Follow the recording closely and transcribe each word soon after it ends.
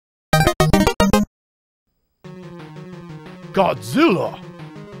Godzilla!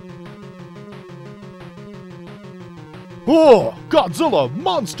 Oh, Godzilla,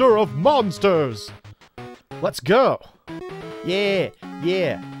 monster of monsters! Let's go! Yeah,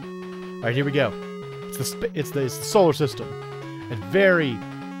 yeah. All right, here we go. It's the solar system, and very,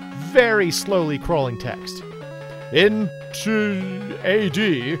 very slowly crawling text. Into AD,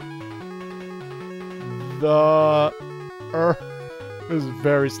 the Earth is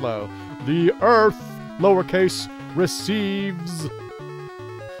very slow. The Earth, lowercase, receives.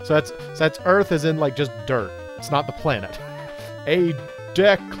 So that's Earth as in like just dirt. It's not the planet. A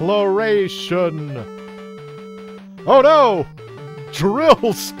declaration. Oh no!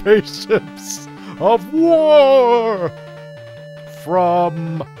 Drill spaceships of war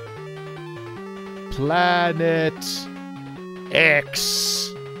from planet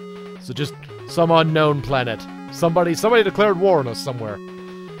X. So just some unknown planet. Somebody declared war on us somewhere.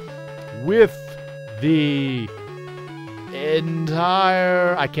 With the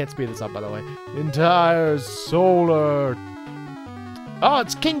entire... I can't speed this up, by the way. Entire solar... Oh,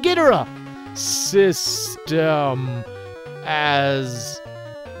 it's King Ghidorah! System as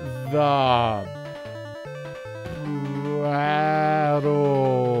the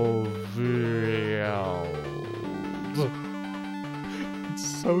battlefield.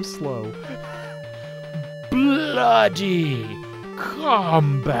 It's so slow. Bloody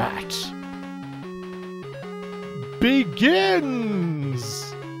combat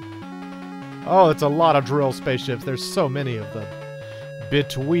begins! Oh, it's a lot of drill spaceships. There's so many of them.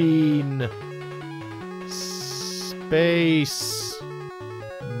 Between space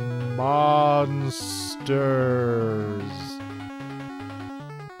monsters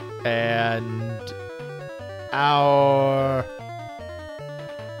and our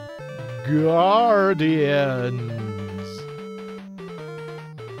guardians.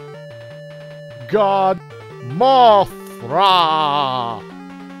 God Mothra.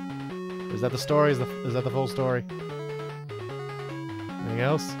 Is that the story? Is that the full story? Anything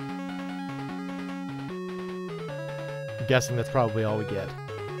else? I'm guessing that's probably all we get.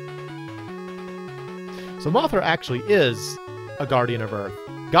 So Mothra actually is a guardian of Earth.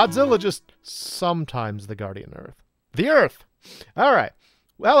 Godzilla just sometimes the guardian of Earth. The Earth! Alright.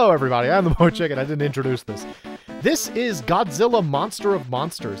 Hello everybody, I'm the MoeChicken. I didn't introduce this. This is Godzilla Monster of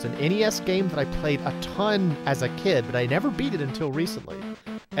Monsters, an NES game that I played a ton as a kid, but I never beat it until recently.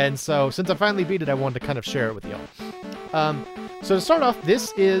 And so, since I finally beat it, I wanted to kind of share it with y'all. So to start off,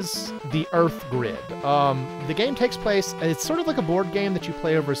 this is the Earth grid. The game takes place, it's sort of like a board game that you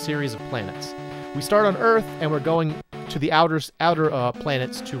play over a series of planets. We start on Earth, and we're going to the outer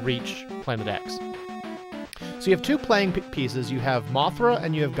planets to reach Planet X. So you have two playing pieces. You have Mothra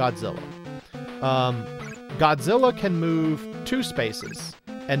and you have Godzilla. Godzilla can move 2 spaces,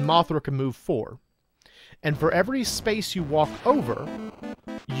 and Mothra can move 4. And for every space you walk over,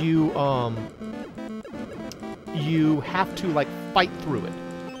 you have to, like, fight through it.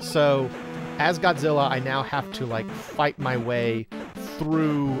 So, as Godzilla, I now have to, like, fight my way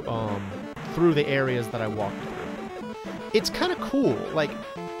through the areas that I walked through. It's kind of cool. Like,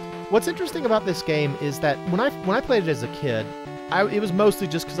 what's interesting about this game is that when I played it as a kid, it was mostly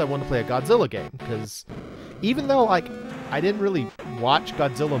just because I wanted to play a Godzilla game. Because even though, like, I didn't really watch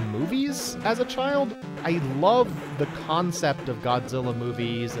Godzilla movies as a child, I love the concept of Godzilla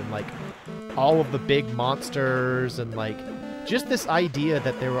movies and, like, all of the big monsters and, like, just this idea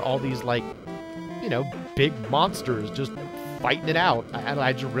that there were all these, like, you know, big monsters just fighting it out. And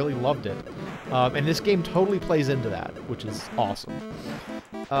I just really loved it. And this game totally plays into that, which is awesome.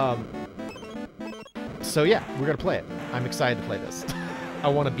 So yeah, we're gonna play it. I'm excited to play this. I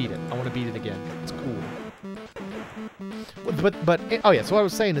want to beat it. I want to beat it again. It's cool. But oh yeah, so what I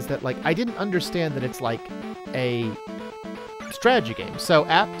was saying is that, like, I didn't understand that it's like a strategy game. So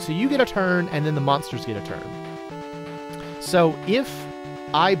you get a turn, and then the monsters get a turn. So if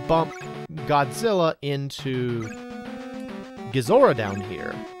I bump Godzilla into Ghidorah down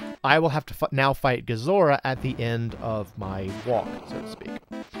here, I will have to now fight Ghidorah at the end of my walk, so to speak.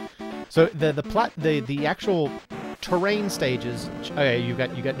 So the actual terrain stages. Okay, you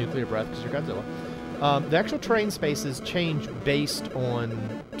got nuclear breath because you're Godzilla. The actual terrain spaces change based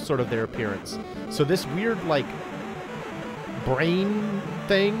on sort of their appearance. So this weird, like, brain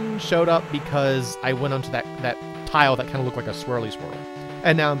thing showed up because I went onto that tile that kind of looked like a swirly swirl,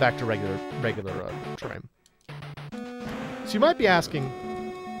 and now I'm back to regular terrain. So you might be asking,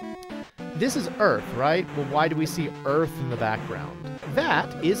 this is Earth, right? Well, why do we see Earth in the background?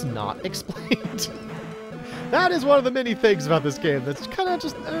 That is not explained. That is one of the many things about this game that's kind of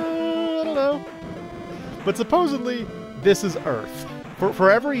just, I don't know. But supposedly, this is Earth.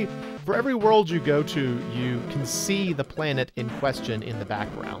 For every for every world you go to, you can see the planet in question in the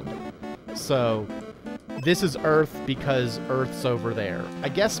background. So this is Earth because Earth's over there. I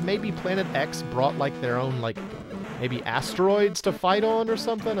guess maybe Planet X brought like their own like maybe asteroids to fight on or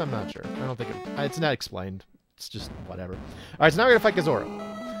something. I'm not sure. I don't think it's not explained. It's just whatever. All right, so now we're gonna fight Godzilla.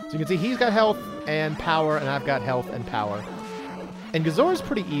 So you can see he's got health and power, and I've got health and power. And Godzilla's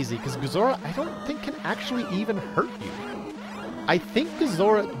pretty easy because Godzilla I don't think can actually even hurt you. I think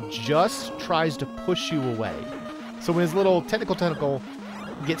Godzilla just tries to push you away. So when his little tentacle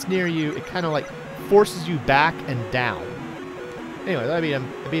gets near you, it kind of like forces you back and down. Anyway, I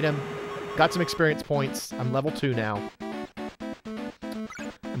beat him. Got some experience points. I'm level 2 now.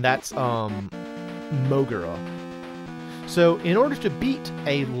 And that's Mogura. So in order to beat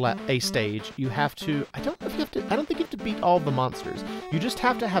a stage, you have to I don't think you have to beat all the monsters. You just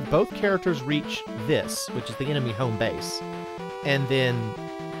have to have both characters reach this, which is the enemy home base, and then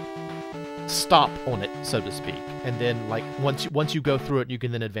stop on it, so to speak. And then like once you go through it, you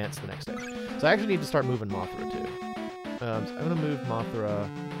can then advance to the next stage. So I actually need to start moving Mothra too. So I'm gonna move Mothra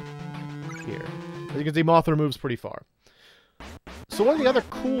here. As you can see, Mothra moves pretty far. So one of the other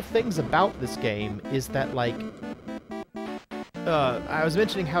cool things about this game is that, like, I was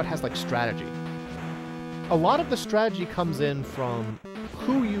mentioning how it has, like, strategy. A lot of the strategy comes in from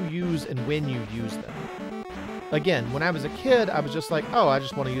who you use and when you use them. Again, when I was a kid, I was just like, oh, I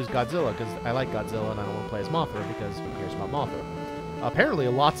just want to use Godzilla because I like Godzilla and I don't want to play as Mothra because who cares about Mothra? Apparently,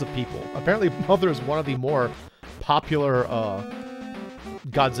 lots of people. Apparently, Mothra is one of the more popular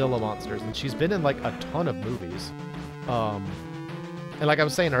Godzilla monsters, and she's been in, like, a ton of movies. And like I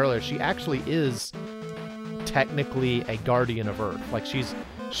was saying earlier, she actually is technically a guardian of Earth. Like,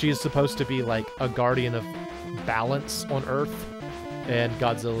 she is supposed to be, like, a guardian of balance on Earth, and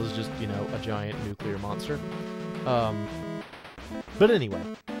Godzilla is just, you know, a giant nuclear monster. But anyway.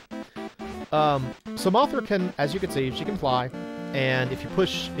 So Mothra can, as you can see, she can fly, and if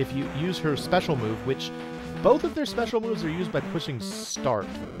you use her special move, which both of their special moves are used by pushing Start,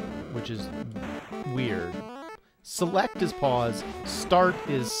 which is weird. Select is pause, Start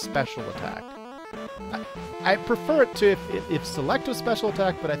is special attack. I prefer it to if Select was special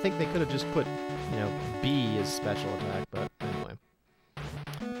attack, but I think they could have just put, you know, B as special attack, but anyway.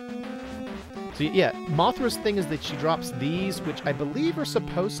 So yeah, Mothra's thing is that she drops these, which I believe are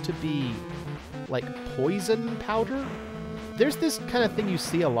supposed to be, like, poison powder? There's this kind of thing you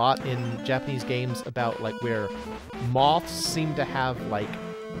see a lot in Japanese games about, like, where moths seem to have, like,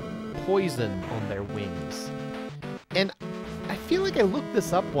 poison on their wings. And I feel like I looked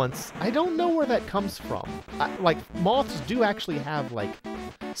this up once. I don't know where that comes from. Like, moths do actually have, like,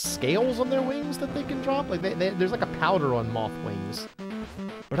 scales on their wings that they can drop. Like, there's, like, a powder on moth wings.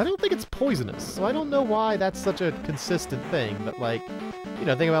 But I don't think it's poisonous, so I don't know why that's such a consistent thing. But, like, you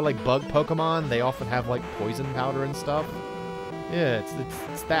know, think about, like, bug Pokemon. They often have, like, poison powder and stuff. Yeah,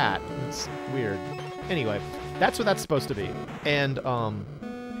 it's that. It's weird. Anyway, that's what that's supposed to be. And,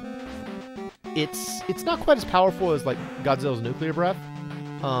 it's not quite as powerful as, like, Godzilla's nuclear breath,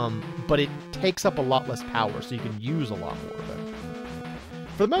 but it takes up a lot less power, so you can use a lot more of it.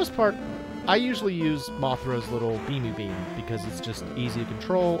 For the most part, I usually use Mothra's little beamy beam, because it's just easy to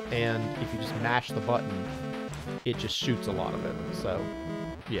control, and if you just mash the button, it just shoots a lot of it. So,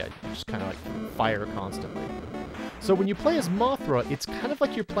 yeah, you just kind of, like, fire constantly. So when you play as Mothra, it's kind of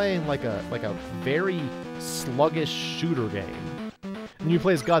like you're playing, like a very sluggish shooter game. When you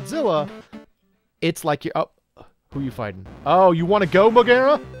play as Godzilla, it's like you're... Oh, who are you fighting? Oh, you want to go,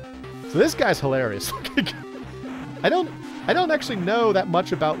 Mogura? So this guy's hilarious. I don't actually know that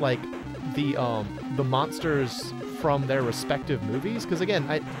much about, like, the monsters from their respective movies, because again,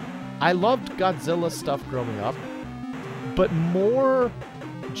 I loved Godzilla stuff growing up, but more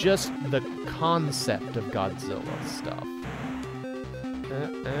just the concept of Godzilla stuff.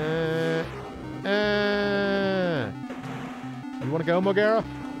 You want to go, Mogura?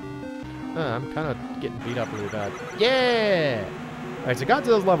 I'm kind of getting beat up really bad. Yeah! Alright, so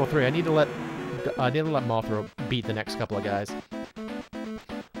Godzilla's level 3. I need to let Mothra beat the next couple of guys.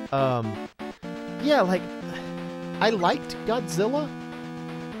 Yeah, like, I liked Godzilla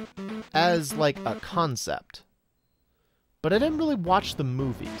as, like, a concept. But I didn't really watch the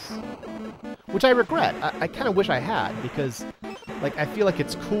movies. Which I regret. I kind of wish I had, because, like, I feel like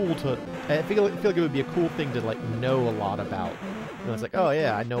it's cool to... I feel like it would be a cool thing to, like, know a lot about. You know, it's like, oh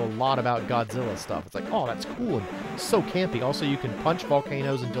yeah, I know a lot about Godzilla stuff. It's like, oh, that's cool and so campy. Also, you can punch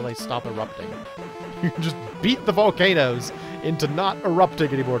volcanoes until they stop erupting. You can just beat the volcanoes into not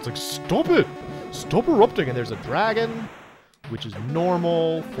erupting anymore. It's like, stop it! Stop erupting! And there's a dragon, which is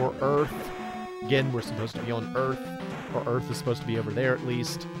normal for Earth. Again, we're supposed to be on Earth, or Earth is supposed to be over there at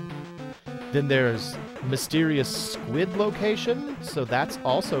least. Then there's mysterious squid location, so that's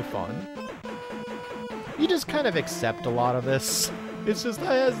also fun. You just kind of accept a lot of this. It's just,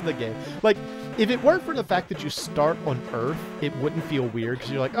 that's the game. Like, if it weren't for the fact that you start on Earth, it wouldn't feel weird,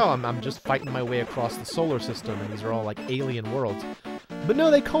 because you're like, oh, I'm just fighting my way across the solar system, and these are all, like, alien worlds. But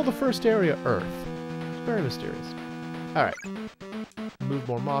no, they call the first area Earth. It's very mysterious. Alright. Move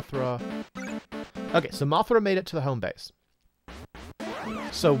more Mothra. Okay, so Mothra made it to the home base.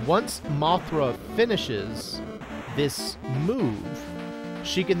 So once Mothra finishes this move,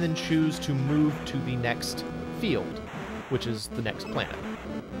 she can then choose to move to the next field, which is the next planet.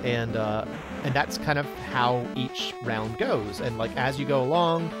 And that's kind of how each round goes. And like as you go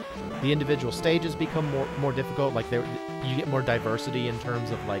along, the individual stages become more difficult. Like you get more diversity in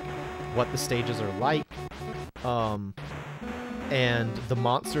terms of like what the stages are like. And the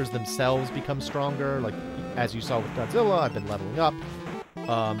monsters themselves become stronger. Like as you saw with Godzilla, I've been leveling up.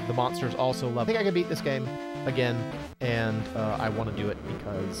 The monsters also level. I think I can beat this game again, and I want to do it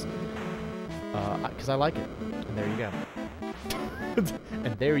because I like it. And there you go.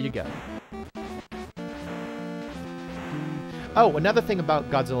 And there you go. Oh, another thing about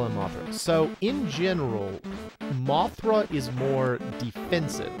Godzilla and Mothra. So, in general, Mothra is more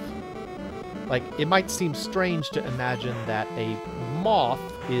defensive. Like, it might seem strange to imagine that a moth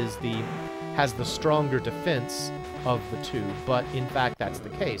has the stronger defense of the two, but in fact that's the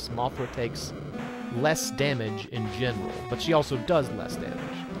case. Mothra takes less damage in general, but she also does less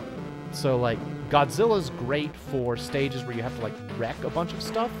damage. So, like, Godzilla's great for stages where you have to, like, wreck a bunch of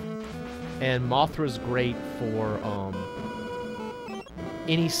stuff, and Mothra's great for,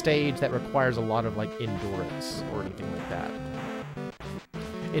 any stage that requires a lot of, like, endurance or anything like that.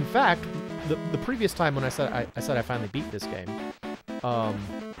 In fact, the previous time when I said I finally beat this game,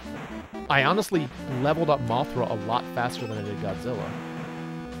 I honestly leveled up Mothra a lot faster than I did Godzilla.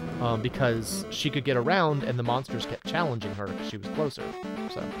 Because she could get around and the monsters kept challenging her because she was closer.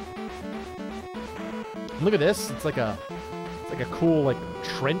 So look at this. It's like a cool like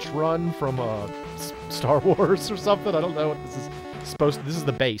trench run from Star Wars or something. I don't know what this is supposed to. This is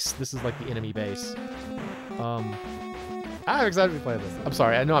the base. This is like the enemy base. I'm excited to be playing this. I'm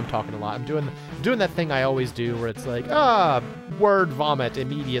sorry, I know I'm talking a lot. I'm doing that thing I always do where it's like, word vomit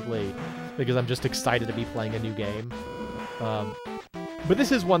immediately. Because I'm just excited to be playing a new game. But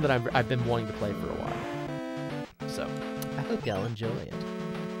this is one that I've been wanting to play for a while. So, I hope y'all enjoy it.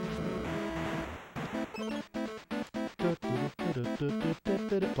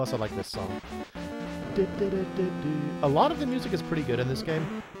 Plus, I like this song. A lot of the music is pretty good in this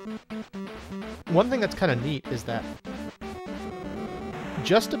game. One thing that's kind of neat is that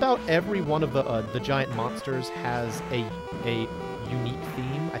just about every one of the giant monsters has a unique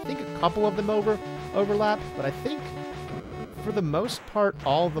theme. I think a couple of them overlap, but I think for the most part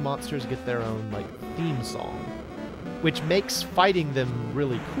all of the monsters get their own like theme song, which makes fighting them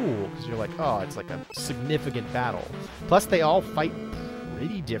really cool because you're like, oh, it's like a significant battle. Plus they all fight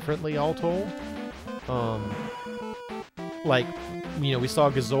pretty differently all told. Like, you know, we saw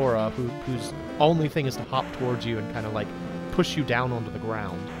Godzilla whose only thing is to hop towards you and kind of like push you down onto the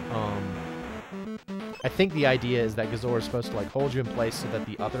ground. I think the idea is that Godzilla is supposed to, like, hold you in place so that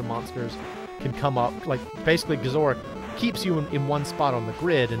the other monsters can come up. Like, basically, Godzilla keeps you in one spot on the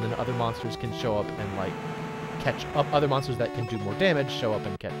grid, and then other monsters can show up and, like, catch up. Other monsters that can do more damage show up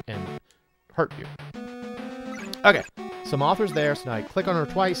and hurt you. Okay, so Mothra's there, so now I click on her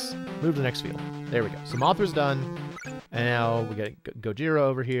twice, move to the next field. There we go. So Mothra's done, and now we got Gojira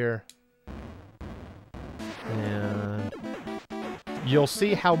over here. And you'll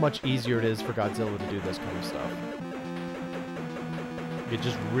see how much easier it is for Godzilla to do this kind of stuff. It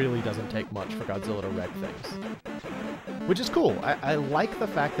just really doesn't take much for Godzilla to wreck things. Which is cool. I like the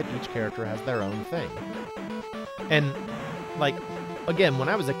fact that each character has their own thing. And, like, again, when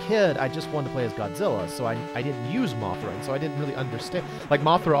I was a kid, I just wanted to play as Godzilla, so I didn't use Mothra, and so I didn't really understand. Like,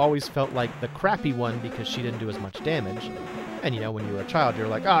 Mothra always felt like the crappy one because she didn't do as much damage. And, you know, when you were a child, you're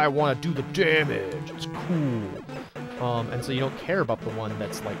like, I want to do the damage. It's cool. And so you don't care about the one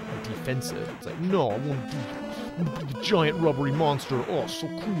that's, like, defensive. It's like, no, I want to do the giant rubbery monster. Oh, so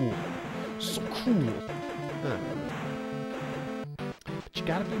cool. So cool. But you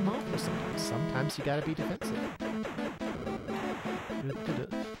gotta be Mothra sometimes. Sometimes you gotta be defensive.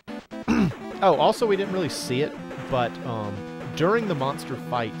 Oh, also, we didn't really see it, but during the monster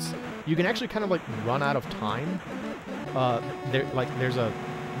fights, you can actually kind of, like, run out of time. There's a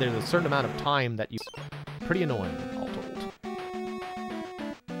certain amount of time that you... Pretty annoying, all told.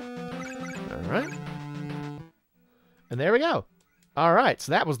 Alright. And there we go. Alright,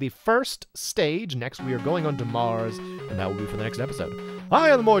 so that was the first stage. Next, we are going on to Mars, and that will be for the next episode. I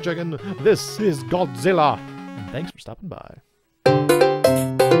am the MoeChicken. This is Godzilla. And thanks for stopping by.